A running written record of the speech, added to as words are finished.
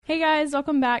Hey guys,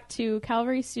 welcome back to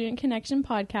Calvary Student Connection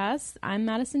Podcast. I'm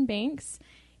Madison Banks,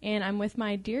 and I'm with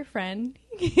my dear friend,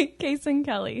 Kason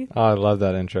Kelly. Oh, I love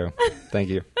that intro. Thank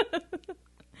you.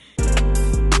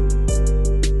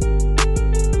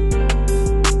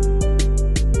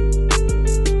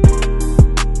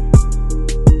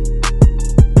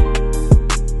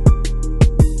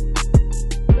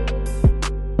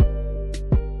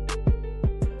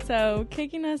 So,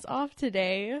 kicking us off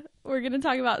today, we're going to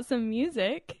talk about some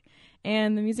music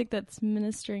and the music that's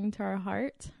ministering to our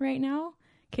heart right now.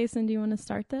 Kason, do you want to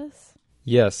start this?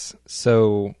 Yes.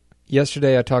 So,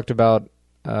 yesterday I talked about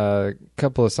a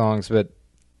couple of songs, but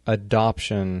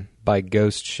Adoption by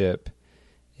Ghost Ship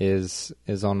is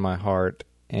on my heart.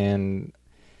 And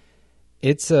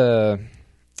it's a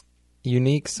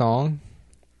unique song.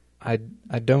 I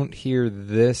don't hear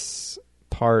this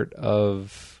part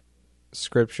of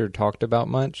Scripture talked about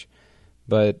much,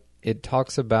 but it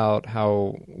talks about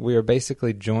how we are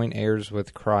basically joint heirs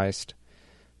with Christ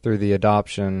through the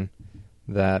adoption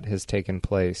that has taken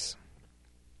place.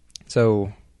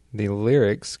 So the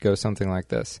lyrics go something like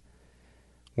this.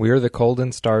 We are the cold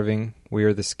and starving, we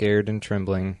are the scared and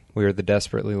trembling, we are the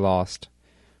desperately lost,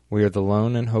 we are the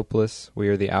lone and hopeless, we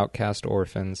are the outcast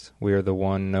orphans, we are the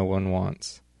one no one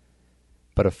wants.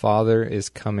 But a Father is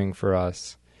coming for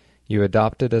us. You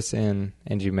adopted us in,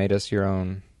 and you made us your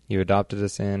own. You adopted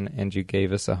us in, and you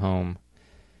gave us a home.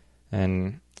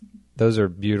 And those are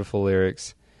beautiful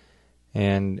lyrics.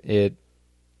 And it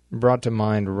brought to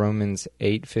mind Romans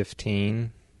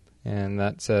 8:15, and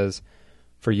that says,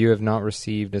 For you have not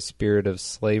received a spirit of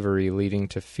slavery leading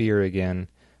to fear again,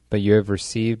 but you have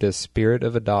received a spirit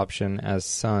of adoption as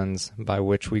sons, by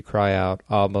which we cry out,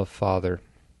 Abba, Father.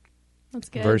 That's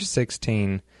good. Verse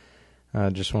 16,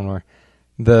 just one more.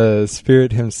 The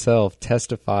Spirit himself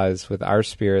testifies with our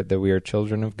spirit that we are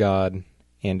children of God,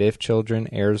 and if children,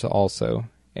 heirs also,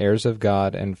 heirs of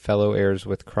God and fellow heirs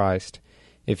with Christ,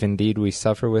 if indeed we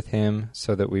suffer with him,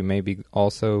 so that we may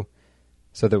also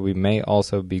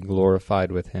be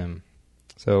glorified with him.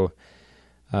 So,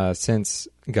 since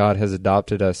God has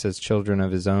adopted us as children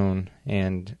of his own,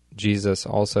 and Jesus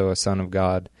also a son of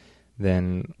God,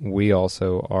 then we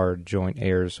also are joint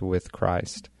heirs with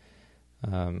Christ.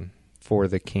 For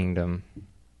the kingdom.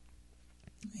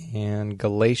 And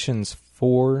Galatians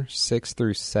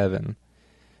 4:6-7.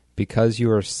 Because you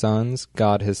are sons,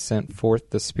 God has sent forth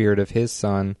the Spirit of his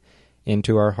Son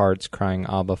into our hearts, crying,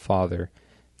 Abba, Father.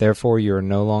 Therefore you are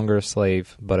no longer a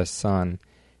slave, but a son.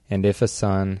 And if a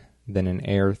son, then an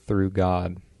heir through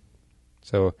God.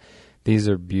 So these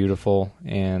are beautiful.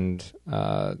 And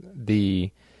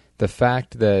the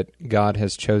fact that God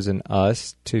has chosen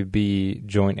us to be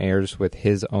joint heirs with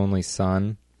his only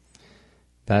Son,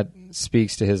 that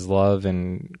speaks to his love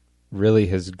and really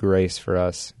his grace for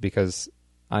us, because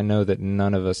I know that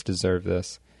none of us deserve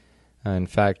this. In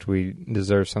fact, we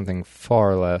deserve something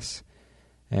far less.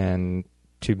 And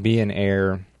to be an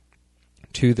heir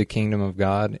to the kingdom of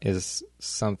God is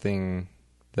something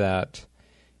that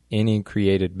any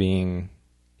created being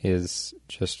is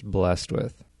just blessed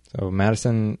with. So,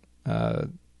 Madison,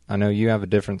 I know you have a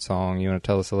different song. You want to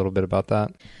tell us a little bit about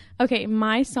that? Okay,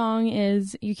 my song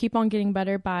is You Keep On Getting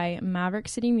Better by Maverick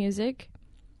City Music.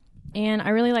 And I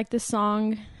really like this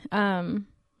song.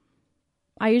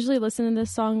 I usually listen to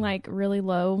this song like really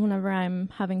low whenever I'm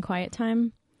having quiet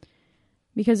time,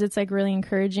 because it's like really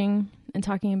encouraging and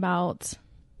talking about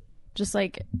just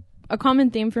like a common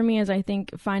theme for me is, I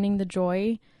think, finding the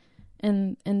joy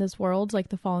in this world, like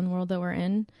the fallen world that we're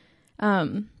in.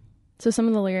 So some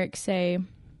of the lyrics say,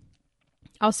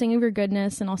 I'll sing of your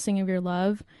goodness and I'll sing of your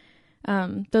love.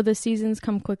 Though the seasons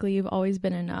come quickly, you've always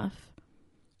been enough.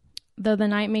 Though the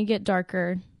night may get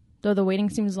darker, though the waiting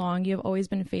seems long, you have always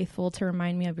been faithful to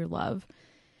remind me of your love.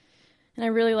 And I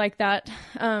really like that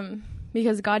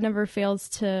because God never fails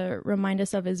to remind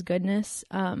us of his goodness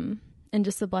and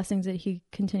just the blessings that he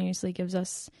continuously gives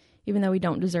us, even though we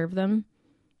don't deserve them.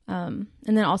 And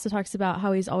then it also talks about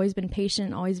how he's always been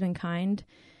patient, always been kind,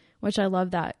 which I love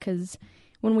that, because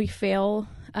when we fail,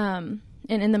 and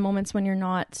in the moments when you're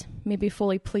not maybe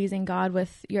fully pleasing God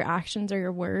with your actions or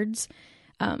your words,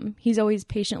 he's always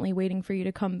patiently waiting for you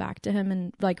to come back to him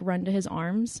and like run to his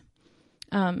arms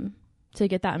to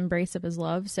get that embrace of his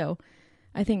love. So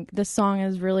I think this song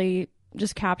is really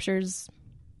just captures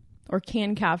or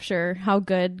can capture how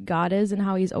good God is and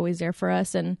how he's always there for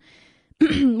us. And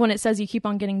when it says you keep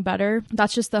on getting better,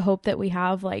 that's just the hope that we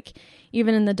have. Like,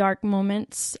 even in the dark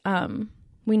moments,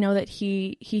 we know that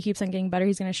he keeps on getting better.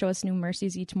 He's going to show us new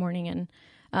mercies each morning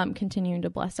and continuing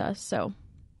to bless us. So,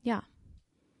 yeah.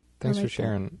 Thanks for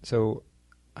sharing. So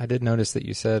I did notice that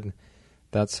you said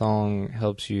that song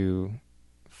helps you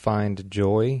find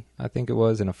joy, I think it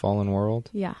was, in a fallen world.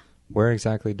 Yeah. Where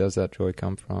exactly does that joy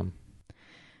come from?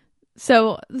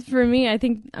 So for me,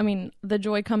 the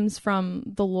joy comes from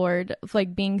the Lord,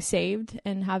 like being saved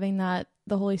and having the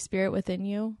Holy Spirit within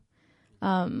you.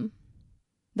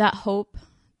 That hope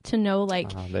to know,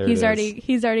 like, he's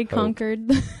already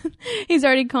conquered, he's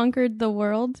already conquered the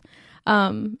world.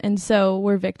 And so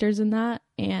we're victors in that,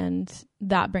 and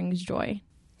that brings joy.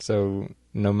 So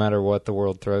no matter what the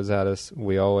world throws at us,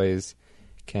 we always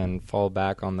can fall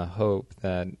back on the hope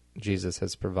that Jesus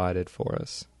has provided for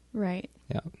us. Right.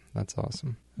 Yeah, that's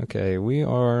awesome. Okay, we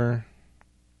are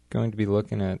going to be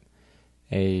looking at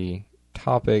a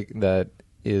topic that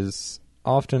is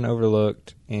often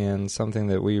overlooked and something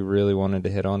that we really wanted to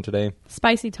hit on today.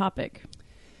 Spicy topic.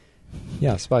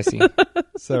 Yeah, spicy.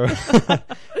 So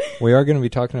we are going to be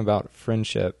talking about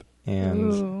friendship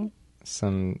and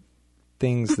some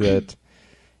things that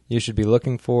you should be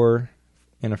looking for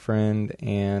in a friend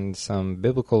and some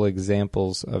biblical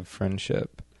examples of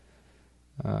friendship.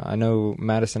 I know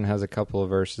Madison has a couple of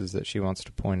verses that she wants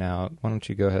to point out. Why don't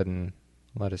you go ahead and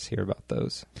let us hear about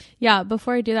those? Yeah,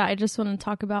 before I do that, I just want to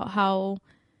talk about how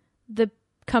the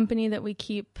company that we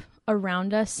keep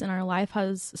around us in our life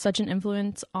has such an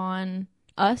influence on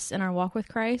us and our walk with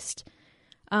Christ.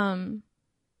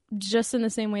 Just in the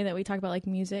same way that we talk about like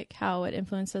music, how it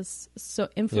influences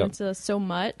us so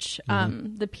much.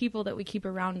 The people that we keep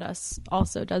around us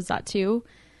also does that too.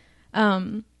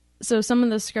 So some of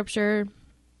the scripture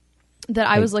that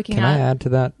I was looking at. Can I add to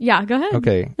that? Yeah, go ahead.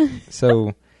 Okay.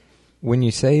 So when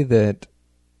you say that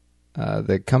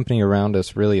the company around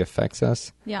us really affects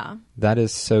us, yeah, that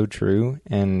is so true.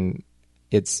 And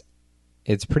it's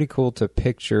pretty cool to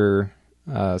picture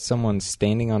someone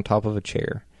standing on top of a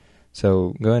chair.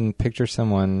 So go ahead and picture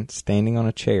someone standing on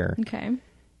a chair. Okay.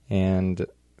 And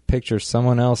picture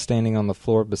someone else standing on the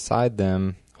floor beside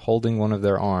them, holding one of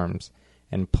their arms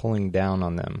and pulling down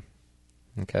on them.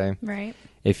 Okay? Right.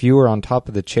 If you were on top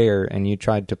of the chair and you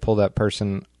tried to pull that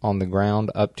person on the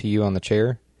ground up to you on the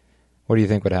chair, what do you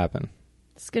think would happen?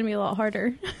 It's going to be a lot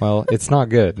harder. Well, it's not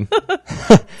good.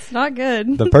 It's not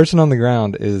good. The person on the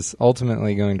ground is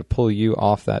ultimately going to pull you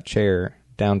off that chair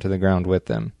down to the ground with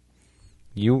them.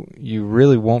 You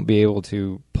really won't be able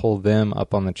to pull them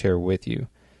up on the chair with you.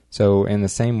 So in the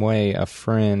same way, a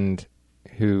friend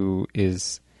who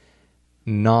is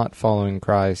not following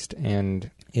Christ and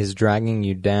is dragging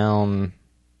you down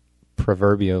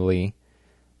proverbially,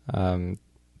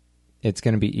 it's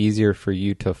going to be easier for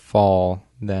you to fall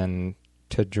than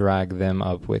to drag them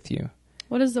up with you.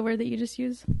 What is the word that you just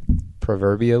used?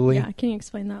 Proverbially? Yeah, can you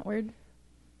explain that word?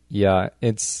 Yeah,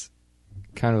 it's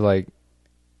kind of like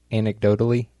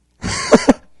anecdotally.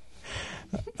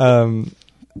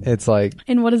 It's like...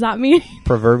 And what does that mean?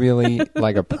 Proverbially,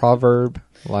 like a proverb,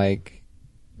 like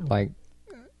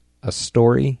a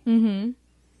story. Mm-hmm.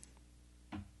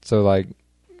 So like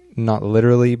not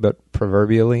literally, but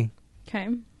proverbially. Okay.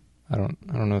 I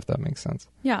don't know if that makes sense.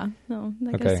 Yeah, no,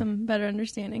 that gives some better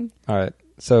understanding. All right.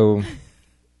 So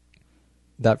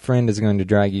that friend is going to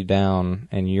drag you down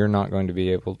and you're not going to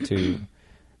be able to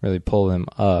really pull them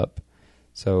up.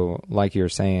 So like you're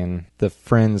saying, the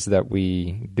friends that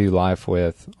we do life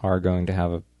with are going to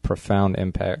have a profound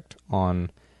impact on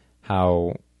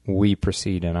how we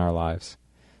proceed in our lives.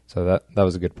 So that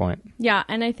was a good point. Yeah,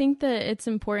 and I think that it's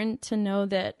important to know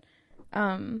that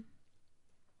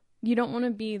you don't want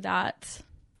to be that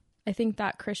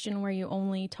Christian where you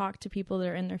only talk to people that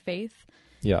are in their faith.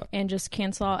 Yeah. And just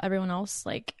cancel out everyone else.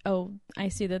 Like, oh, I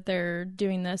see that they're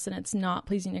doing this and it's not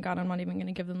pleasing to God. I'm not even going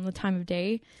to give them the time of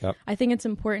day. Yep. I think it's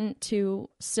important to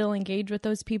still engage with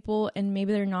those people, and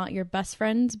maybe they're not your best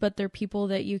friends, but they're people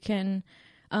that you can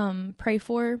pray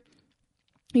for.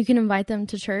 You can invite them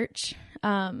to church,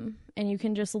 and you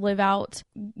can just live out,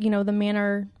 the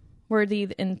manner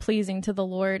worthy and pleasing to the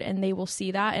Lord, and they will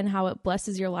see that and how it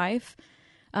blesses your life.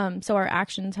 So our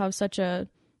actions have such a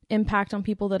impact on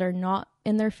people that are not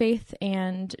in their faith,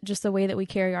 and just the way that we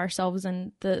carry ourselves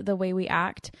and the way we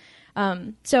act.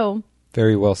 So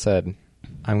very well said.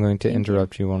 I'm going to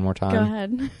interrupt you one more time. Go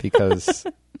ahead. Because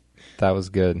that was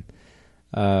good.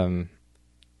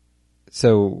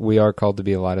 So we are called to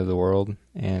be a light of the world,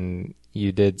 and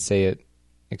you did say it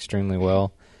extremely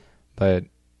well, but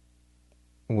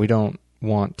we don't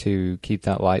want to keep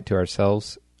that light to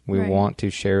ourselves. We want to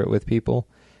share it with people,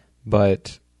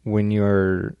 but when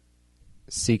you're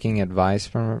seeking advice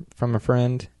from a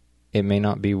friend, it may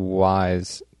not be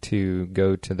wise to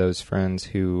go to those friends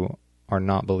who are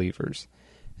not believers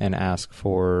and ask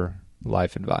for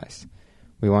life advice.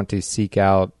 We want to seek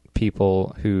out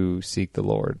people who seek the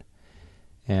Lord.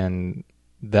 And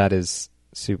that is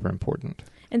super important.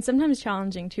 And sometimes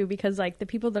challenging too, because like the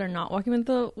people that are not walking with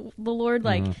the Lord,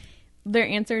 like their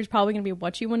answer is probably going to be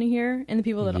what you want to hear. And the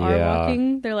people that are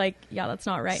walking, they're like, yeah, that's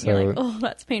not right. And you're like, oh,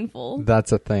 that's painful.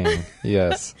 That's a thing.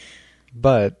 Yes.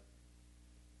 But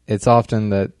it's often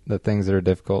that the things that are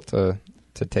difficult to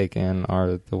take in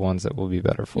are the ones that will be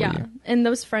better for you. And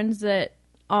those friends that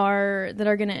are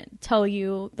going to tell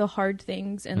you the hard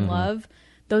things in love,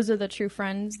 those are the true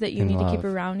friends that you need to keep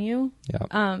around you.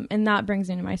 Yeah. And that brings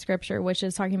me to my scripture, which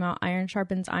is talking about iron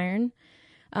sharpens iron.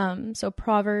 So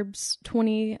Proverbs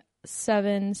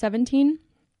 27:17,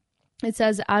 it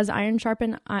says, as iron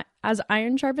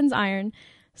sharpens iron,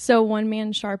 so one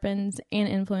man sharpens and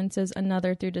influences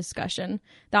another through discussion.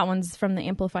 That one's from the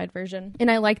Amplified Version. And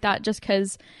I like that just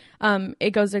because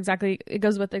it goes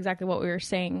with exactly what we were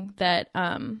saying, that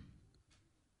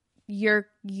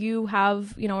you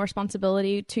have,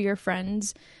 responsibility to your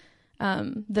friends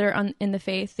that are in the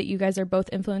faith, that you guys are both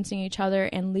influencing each other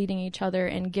and leading each other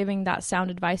and giving that sound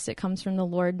advice that comes from the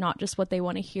Lord, not just what they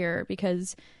want to hear.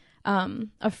 Because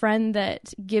a friend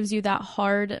that gives you that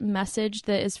hard message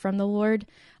that is from the Lord,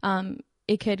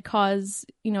 it could cause,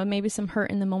 maybe some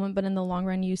hurt in the moment, but in the long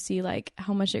run, you see like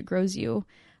how much it grows you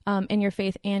in your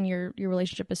faith, and your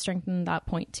relationship is strengthened at that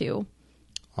point too.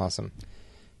 Awesome.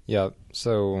 Yeah.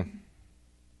 So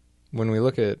when we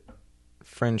look at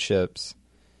friendships,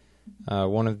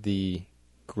 one of the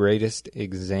greatest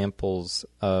examples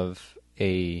of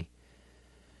a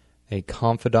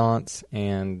confidant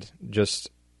and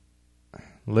just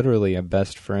literally a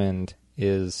best friend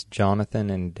is Jonathan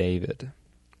and David.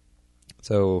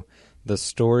 So the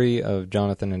story of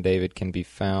Jonathan and David can be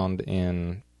found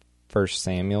in 1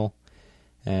 Samuel,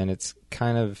 and it's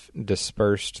kind of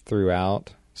dispersed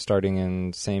throughout, starting in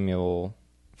 1 Samuel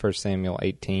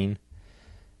 18.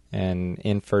 And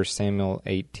in 1 Samuel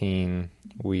 18,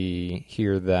 we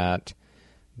hear that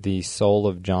the soul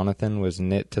of Jonathan was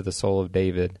knit to the soul of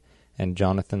David, and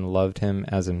Jonathan loved him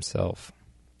as himself.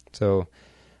 So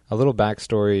a little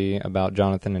backstory about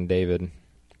Jonathan and David.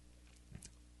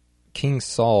 King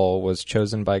Saul was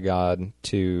chosen by God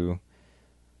to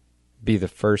be the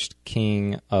first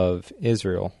king of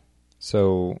Israel.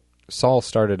 So Saul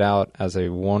started out as a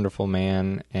wonderful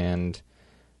man and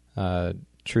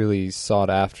truly sought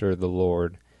after the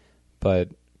Lord, but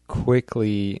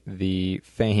quickly the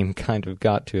fame kind of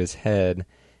got to his head,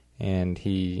 and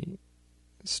he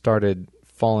started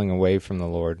falling away from the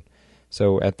Lord.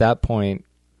 So at that point,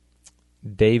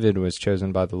 David was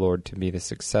chosen by the Lord to be the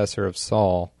successor of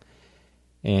Saul,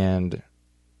 and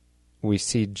we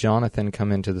see Jonathan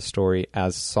come into the story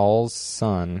as Saul's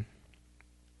son.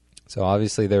 So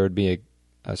obviously there would be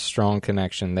a strong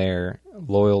connection there,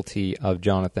 loyalty of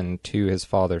Jonathan to his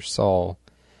father Saul.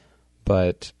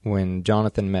 But when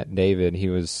Jonathan met David, he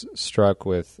was struck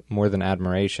with more than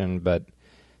admiration, but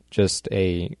just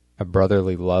a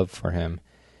brotherly love for him.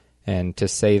 And to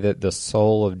say that the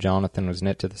soul of Jonathan was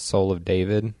knit to the soul of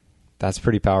David, that's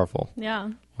pretty powerful.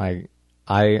 Yeah. I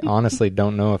honestly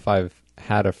don't know if I've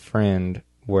had a friend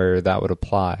where that would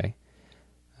apply.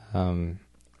 That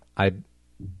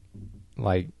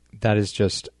is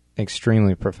just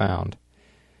extremely profound.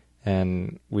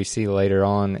 And we see later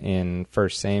on in 1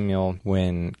 Samuel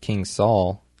when King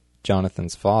Saul,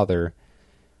 Jonathan's father,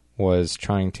 was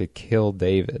trying to kill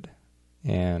David.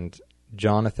 And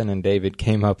Jonathan and David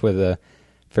came up with a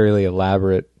fairly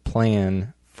elaborate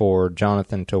plan for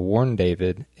Jonathan to warn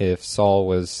David if Saul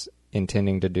was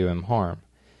intending to do him harm.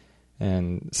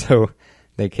 And so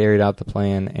they carried out the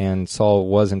plan, and Saul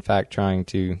was in fact trying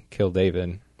to kill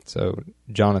David. So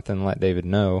Jonathan let David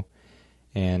know,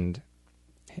 and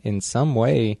in some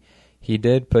way he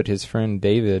did put his friend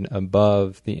David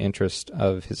above the interest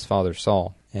of his father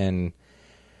Saul. And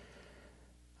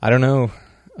I don't know,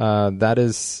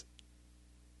 that's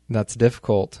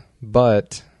difficult,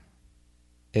 but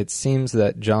it seems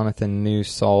that Jonathan knew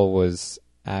Saul was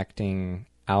acting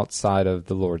outside of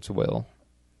the Lord's will.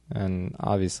 And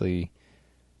obviously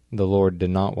the Lord did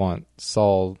not want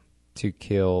Saul to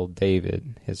kill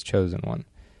David, his chosen one.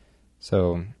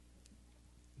 So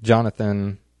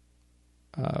Jonathan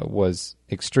was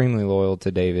extremely loyal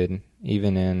to David,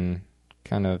 even in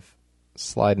kind of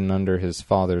sliding under his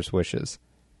father's wishes.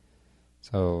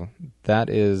 So that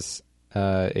is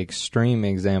an extreme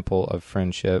example of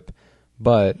friendship,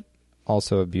 but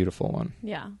also a beautiful one.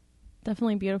 Yeah,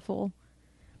 definitely beautiful.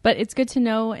 But it's good to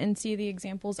know and see the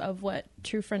examples of what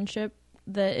true friendship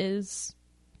that is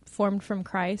formed from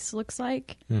Christ looks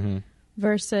like,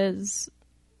 versus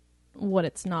what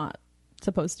it's not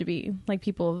supposed to be. Like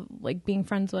people like being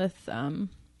friends with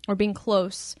or being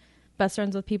close, best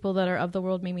friends with people that are of the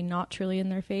world, maybe not truly in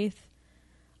their faith.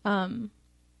 And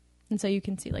so you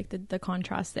can see like the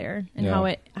contrast there and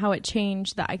Yeah. how it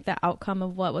changed the outcome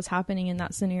of what was happening in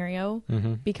that scenario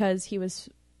Mm-hmm. because he was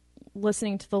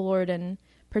listening to the Lord and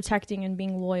protecting and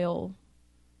being loyal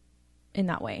in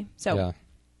that way. So Yeah.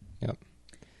 Yep.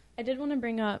 I did want to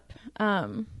bring up,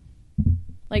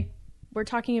 like we're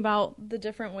talking about the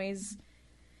different ways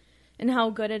and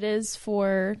how good it is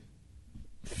for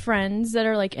friends that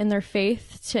are like in their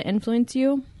faith to influence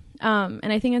you.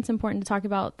 And I think it's important to talk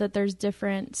about that there's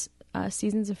different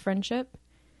seasons of friendship.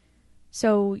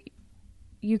 So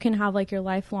you can have like your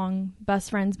lifelong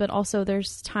best friends, but also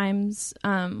there's times,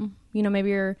 maybe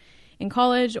you're in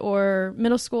college or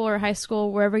middle school or high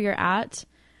school, wherever you're at,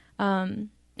 and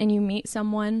you meet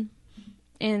someone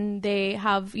and they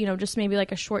have, just maybe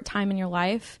like a short time in your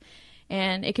life.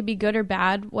 And it could be good or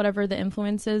bad, whatever the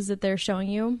influence is that they're showing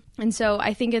you. And so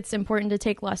I think it's important to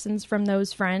take lessons from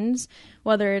those friends,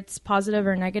 whether it's positive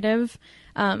or negative.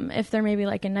 If they're maybe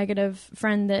like a negative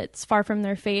friend that's far from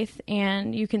their faith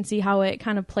and you can see how it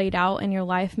kind of played out in your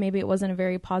life, maybe it wasn't a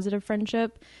very positive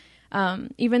friendship.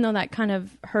 Even though that kind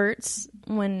of hurts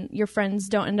when your friends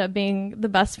don't end up being the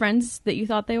best friends that you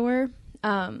thought they were,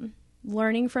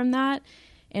 learning from that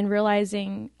and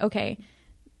realizing, okay,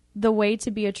 the way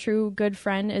to be a true good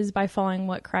friend is by following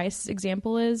what Christ's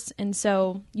example is. And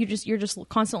so you're just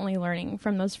constantly learning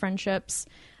from those friendships,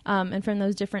 and from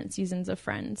those different seasons of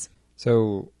friends.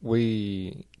 So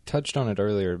we touched on it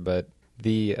earlier, but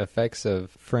the effects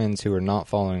of friends who are not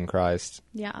following Christ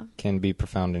can be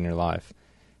profound in your life.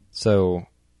 So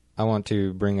I want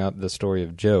to bring up the story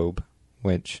of Job,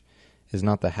 which is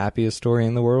not the happiest story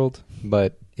in the world,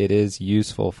 but it is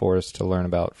useful for us to learn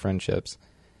about friendships.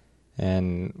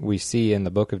 And we see in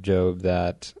the book of Job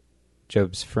that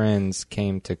Job's friends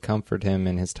came to comfort him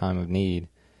in his time of need,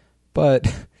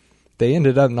 but they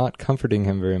ended up not comforting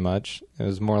him very much. It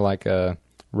was more like a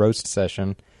roast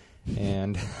session.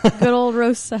 And good old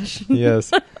roast session.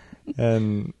 Yes.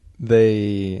 And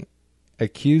they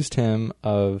accused him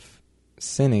of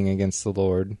sinning against the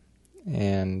Lord,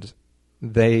 and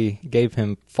they gave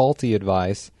him faulty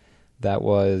advice that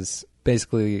was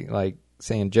basically like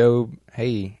saying, Job,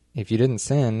 hey, if you didn't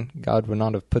sin, God would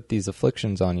not have put these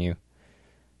afflictions on you.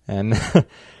 And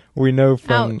we know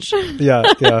from... Ouch.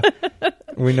 Yeah.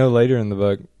 We know later in the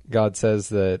book, God says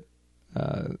that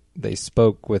they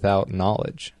spoke without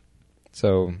knowledge.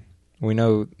 So we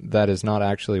know that is not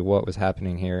actually what was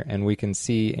happening here. And we can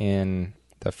see in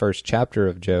the first chapter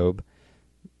of Job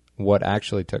what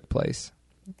actually took place.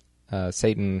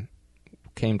 Satan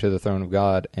came to the throne of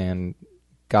God and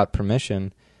got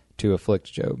permission to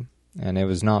afflict Job. And it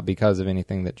was not because of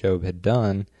anything that Job had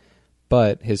done,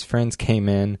 but his friends came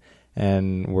in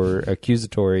and were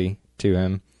accusatory to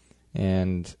him.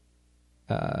 And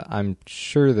I'm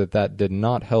sure that did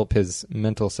not help his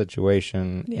mental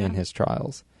situation in his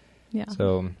trials. Yeah.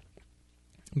 So,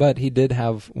 but he did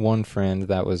have one friend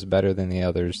that was better than the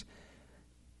others,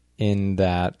 in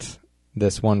that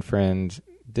this one friend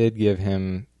did give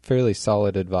him fairly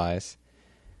solid advice.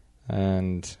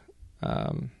 And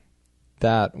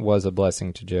that was a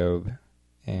blessing to Job.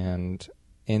 And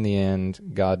in the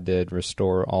end, God did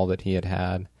restore all that he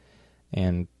had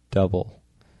and double.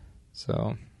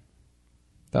 So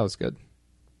that was good.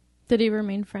 Did he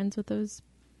remain friends with those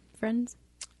friends?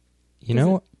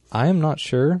 I am not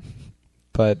sure,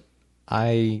 but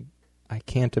I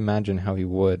can't imagine how he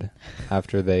would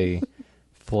after they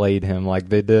flayed him like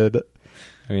they did.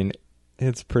 I mean,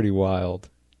 it's pretty wild.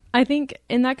 I think,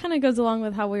 and that kind of goes along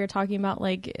with how we were talking about,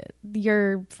 like,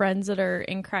 your friends that are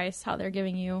in Christ, how they're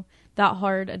giving you that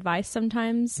hard advice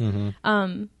sometimes.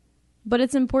 Mm-hmm. But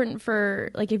it's important for,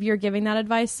 like, if you're giving that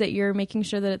advice, that you're making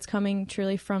sure that it's coming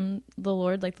truly from the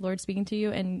Lord, like the Lord speaking to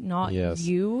you, and not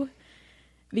you.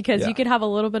 Because you could have a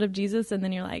little bit of Jesus, and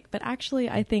then you're like, but actually,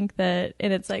 I think that,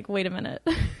 and it's like, wait a minute.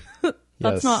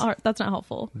 That's not hard, that's not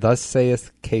helpful. Thus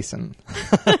saith Cason.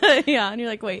 Yeah, and you're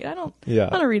like, wait, I don't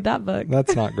want to read that book.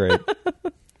 That's not great.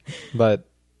 But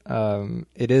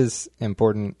it is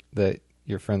important that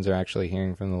your friends are actually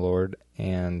hearing from the Lord,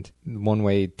 and one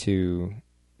way to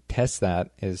test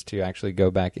that is to actually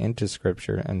go back into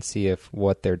Scripture and see if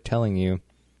what they're telling you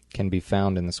can be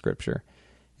found in the Scripture.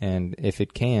 And if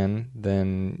it can,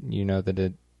 then you know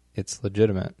that it's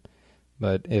legitimate.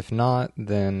 But if not,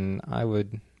 then I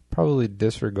would probably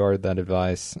disregard that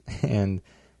advice and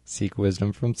seek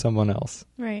wisdom from someone else.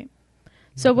 Right.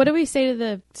 So what do we say to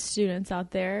the students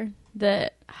out there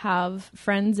that have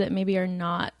friends that maybe are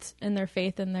not in their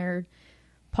faith and they're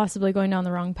possibly going down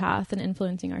the wrong path and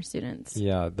influencing our students?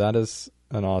 Yeah, that is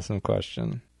an awesome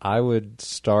question. I would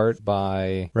start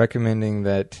by recommending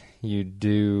that you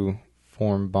do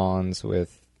form bonds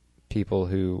with people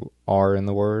who are in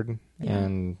the Word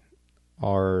and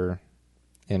are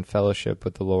in fellowship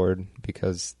with the Lord,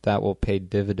 because that will pay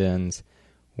dividends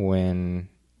when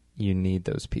you need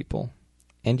those people.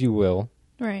 And you will.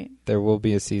 Right. There will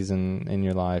be a season in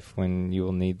your life when you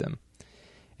will need them.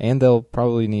 And they'll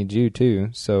probably need you too,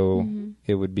 so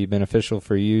it would be beneficial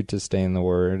for you to stay in the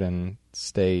Word and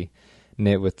stay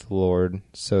knit with the Lord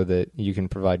so that you can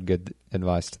provide good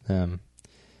advice to them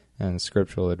and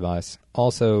scriptural advice.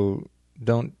 Also,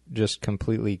 don't just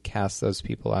completely cast those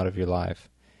people out of your life.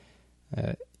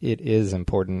 It is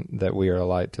important that we are a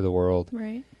light to the world.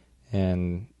 Right.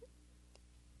 And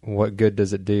what good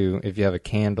does it do if you have a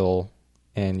candle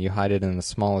and you hide it in the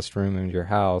smallest room in your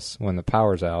house when the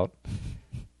power's out?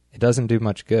 It doesn't do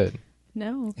much good.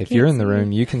 No. If you're in the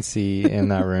room, you can see in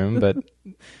that room, but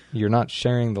you're not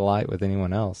sharing the light with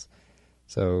anyone else.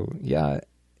 So, yeah,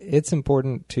 it's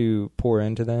important to pour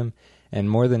into them, and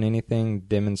more than anything,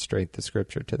 demonstrate the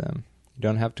Scripture to them. You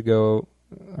don't have to go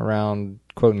around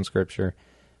quoting Scripture,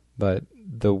 but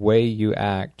the way you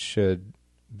act should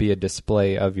be a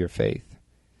display of your faith.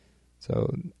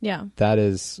 So yeah,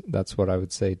 that's what I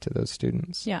would say to those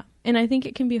students. Yeah, and I think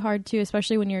it can be hard too,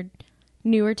 especially when you're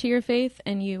newer to your faith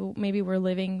and you maybe were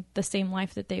living the same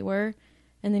life that they were,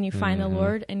 and then you find the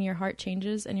Lord and your heart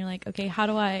changes and you're like, okay, how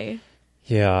do I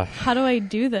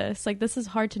do this? Like, this is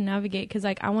hard to navigate because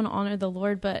like I want to honor the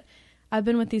Lord, but I've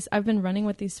been running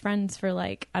with these friends for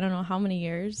like I don't know how many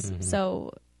years.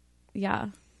 So yeah,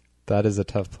 that is a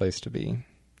tough place to be.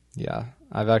 Yeah,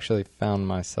 I've actually found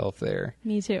myself there.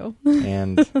 Me too.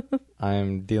 And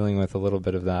I'm dealing with a little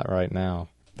bit of that right now.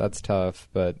 That's tough,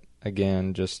 but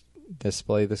again, just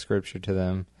display the Scripture to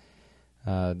them.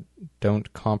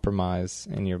 Don't compromise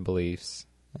in your beliefs.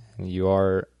 You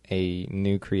are a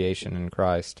new creation in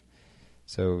Christ.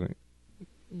 So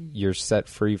you're set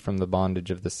free from the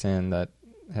bondage of the sin that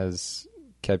has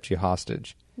kept you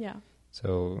hostage. Yeah.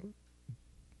 So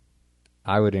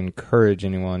I would encourage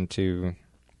anyone to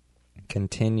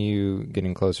continue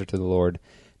getting closer to the Lord,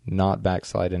 not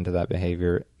backslide into that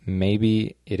behavior.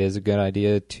 Maybe it is a good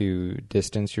idea to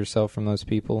distance yourself from those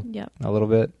people a little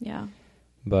bit. Yeah.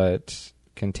 But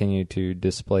continue to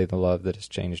display the love that has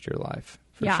changed your life,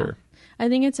 for sure. I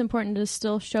think it's important to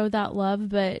still show that love,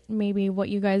 but maybe what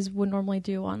you guys would normally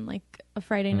do on like a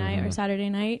Friday night or Saturday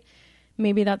night,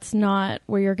 maybe that's not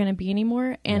where you're going to be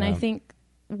anymore. And I think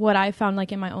what I found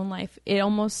like in my own life, it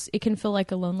can feel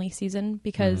like a lonely season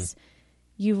because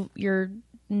you're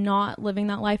not living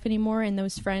that life anymore, and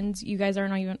those friends, you guys are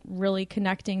not even really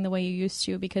connecting the way you used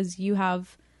to because you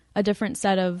have a different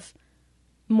set of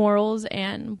morals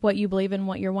and what you believe in,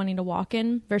 what you're wanting to walk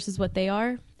in versus what they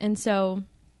are. And so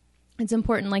it's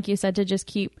important, like you said, to just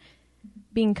keep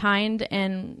being kind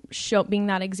and being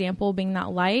that example, being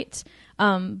that light.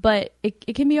 But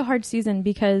it can be a hard season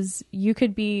because you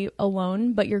could be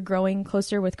alone, but you're growing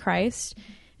closer with Christ.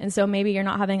 And so maybe you're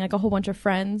not having like a whole bunch of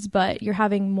friends, but you're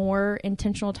having more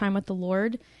intentional time with the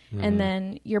Lord. And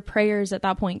then your prayers at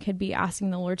that point could be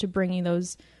asking the Lord to bring you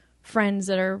those friends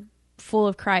that are full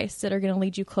of Christ, that are going to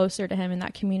lead you closer to Him in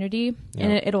that community.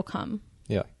 And it'll come.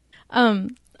 Yeah.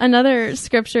 Another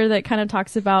scripture that kind of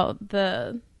talks about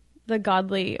the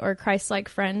godly or Christ-like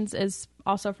friends is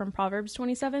also from Proverbs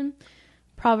 27.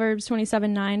 Proverbs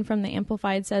 27:9 from the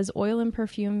Amplified says, "Oil and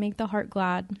perfume make the heart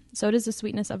glad. So does the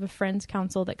sweetness of a friend's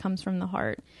counsel that comes from the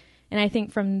heart." And I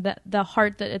think from the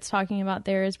heart that it's talking about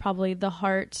there is probably the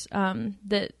heart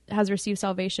that has received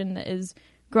salvation, that is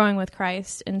growing with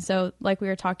Christ. And so like we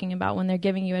were talking about, when they're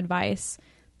giving you advice,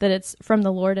 that it's from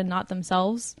the Lord and not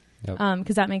themselves.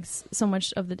 Because that makes so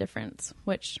much of the difference,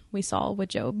 which we saw with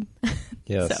Job.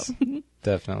 Yes,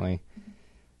 definitely.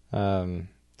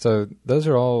 So those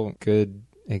are all good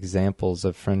examples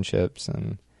of friendships.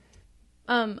 And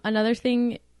another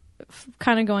thing,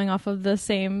 kind of going off of the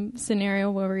same scenario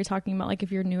where we were talking about, like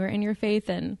if you're newer in your faith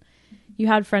and you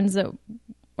had friends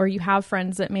you have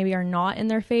friends that maybe are not in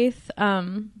their faith,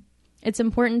 it's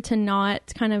important to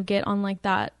not kind of get on like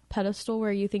that pedestal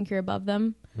where you think you're above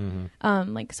them.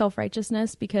 Like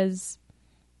self-righteousness, because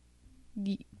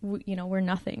we're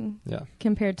nothing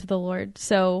compared to the Lord.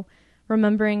 So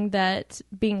remembering that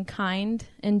being kind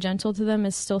and gentle to them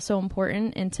is still so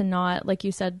important, and to not, like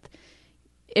you said,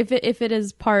 if it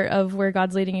is part of where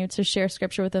God's leading you to share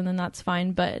scripture with them, then that's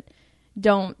fine, but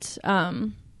don't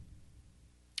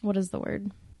what is the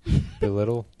word?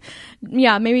 Belittle?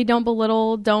 Yeah, maybe don't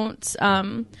belittle. Don't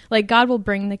like, God will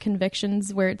bring the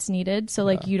convictions where it's needed. So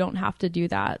like you don't have to do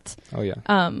that. Oh yeah.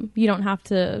 You don't have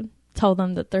to tell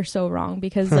them that they're so wrong,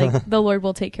 because like the Lord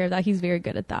will take care of that. He's very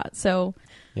good at that. So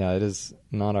yeah, it is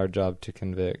not our job to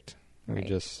convict. We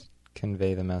just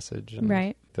convey the message. And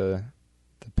right. The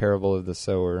parable of the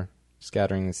sower,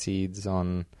 scattering the seeds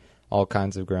on all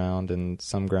kinds of ground, and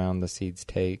some ground the seeds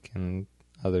take and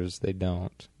others they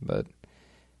don't. But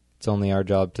it's only our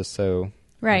job to sow.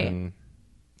 Right. And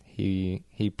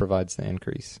he provides the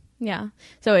increase. Yeah.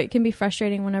 So it can be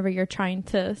frustrating whenever you're trying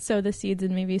to sow the seeds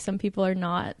and maybe some people are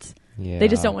not. Yeah. They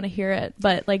just don't want to hear it.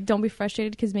 But like, don't be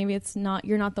frustrated because maybe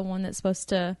you're not the one that's supposed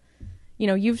to,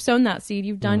 you've sown that seed,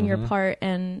 you've done your part,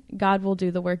 and God will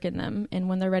do the work in them. And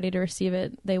when they're ready to receive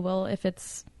it, they will, if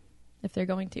they're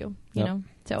going to, you know,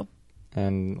 so.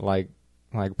 And like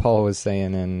Paul was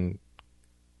saying in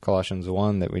Colossians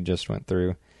 1 that we just went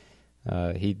through,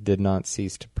 he did not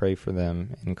cease to pray for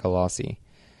them in Colossae.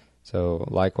 So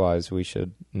likewise, we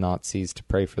should not cease to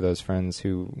pray for those friends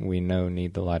who we know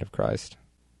need the light of Christ.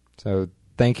 So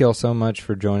thank you all so much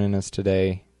for joining us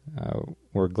today.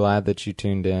 We're glad that you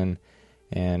tuned in,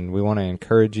 and we want to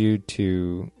encourage you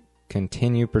to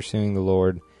continue pursuing the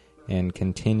Lord and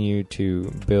continue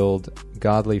to build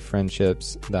godly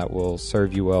friendships that will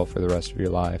serve you well for the rest of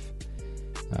your life.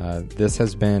 This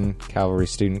has been Calvary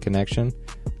Student Connection,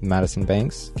 Madison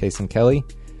Banks, Case and Kelly,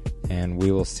 and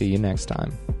we will see you next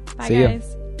time. Bye, see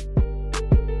guys. Ya.